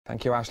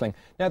Thank you, Aisling.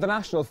 Now, the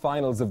national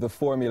finals of the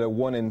Formula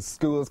 1 in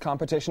schools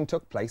competition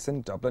took place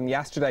in Dublin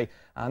yesterday,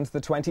 and the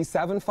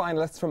 27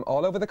 finalists from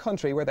all over the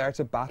country were there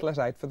to battle it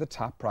out for the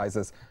top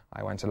prizes.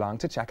 I went along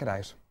to check it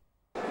out.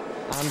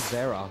 And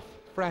they're off.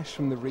 Fresh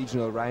from the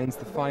regional rounds,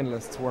 the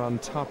finalists were on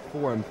top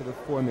form for the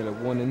Formula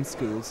 1 in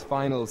schools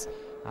finals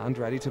and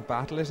ready to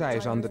battle it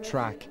out on the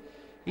track.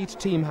 Each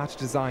team had to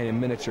design a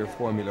miniature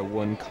Formula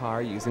 1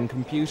 car using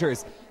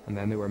computers, and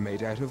then they were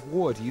made out of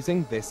wood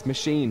using this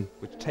machine,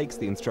 which takes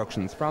the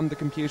instructions from the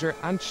computer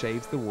and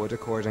shaves the wood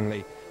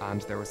accordingly.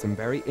 And there were some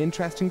very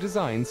interesting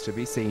designs to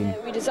be seen.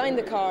 We designed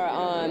the car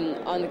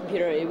on the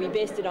computer. We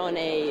based it on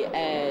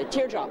a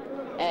teardrop,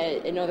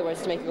 in other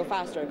words, to make it go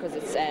faster because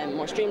it's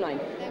more streamlined.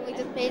 Then we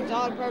just painted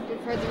all purple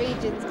for the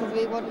regions because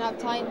we wouldn't have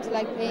time to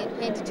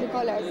paint the two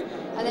colours.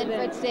 And then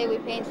for today we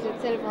painted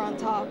it silver on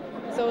top.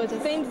 So it's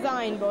the same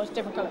design but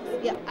different colours.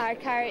 Yeah. Our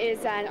car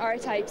is an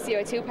R-type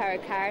CO2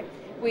 powered car.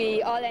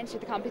 We all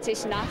entered the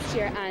competition last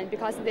year, and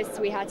because of this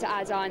we had to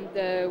add on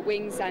the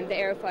wings and the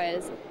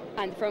aerofoils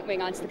and the front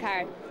wing onto the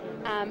car.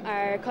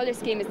 Our colour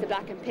scheme is the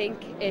black and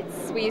pink.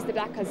 We use the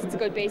black because it's a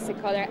good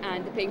basic colour,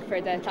 and the pink for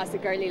the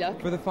classic girly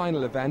look. For the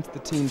final event, the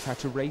teams had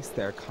to race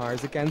their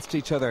cars against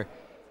each other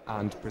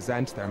and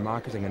present their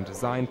marketing and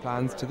design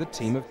plans to the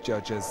team of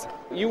judges.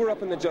 You were up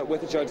with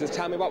the judges.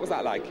 Tell me, what was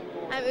that like?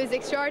 It was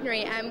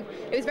extraordinary.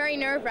 It was very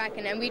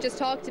nerve-wracking, and we just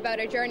talked about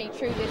our journey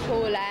through this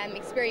whole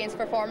experience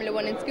for Formula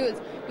 1 in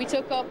schools. We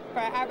took up, for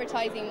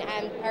advertising,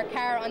 our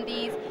car on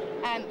these.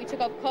 We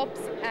took up cups,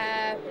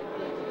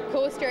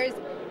 coasters,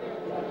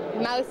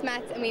 mouse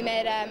mats, and we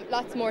made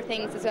lots more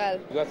things as well.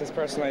 We've got this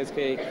personalised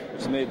cake,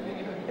 which is made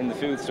in the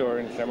food store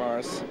in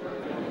Claremorris.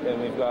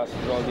 Then we've got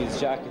all these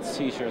jackets,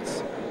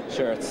 t-shirts,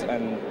 shirts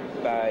and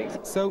bags.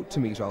 So, to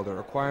meet all the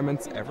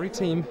requirements, every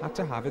team had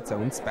to have its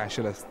own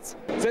specialists.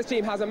 This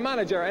team has a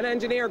manager, an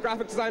engineer,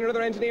 graphic designer,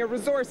 another engineer,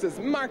 resources,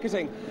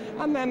 marketing,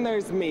 and then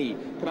there's me.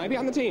 Can I be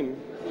on the team?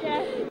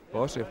 Yeah.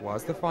 But it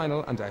was the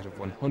final, and out of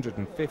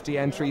 150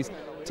 entries,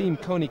 Team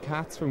Coney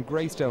Cats from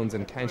Greystones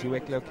in County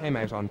Wicklow came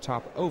out on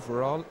top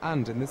overall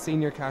and in the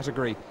senior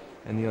category.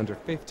 In the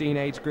under-15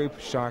 age group,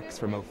 Sharks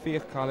from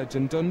O'Feach College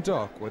in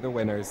Dundalk were the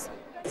winners.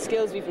 The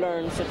skills we've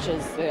learned, such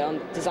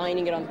as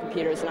designing it on the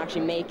computers and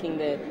actually making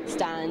the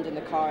stand and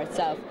the car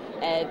itself,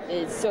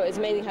 it's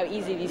amazing how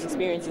easy these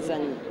experiences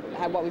and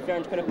what we've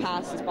learned could have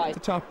passed us by.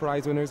 The top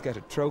prize winners get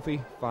a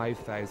trophy,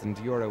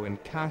 €5,000 in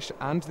cash,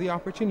 and the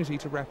opportunity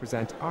to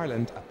represent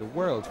Ireland at the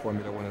World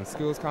Formula 1 in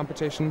Schools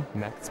competition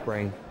next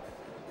spring.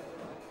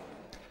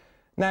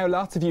 Now,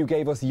 lots of you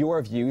gave us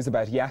your views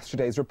about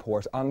yesterday's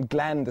report on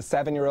Glenn, the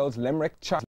 7-year-old Limerick child.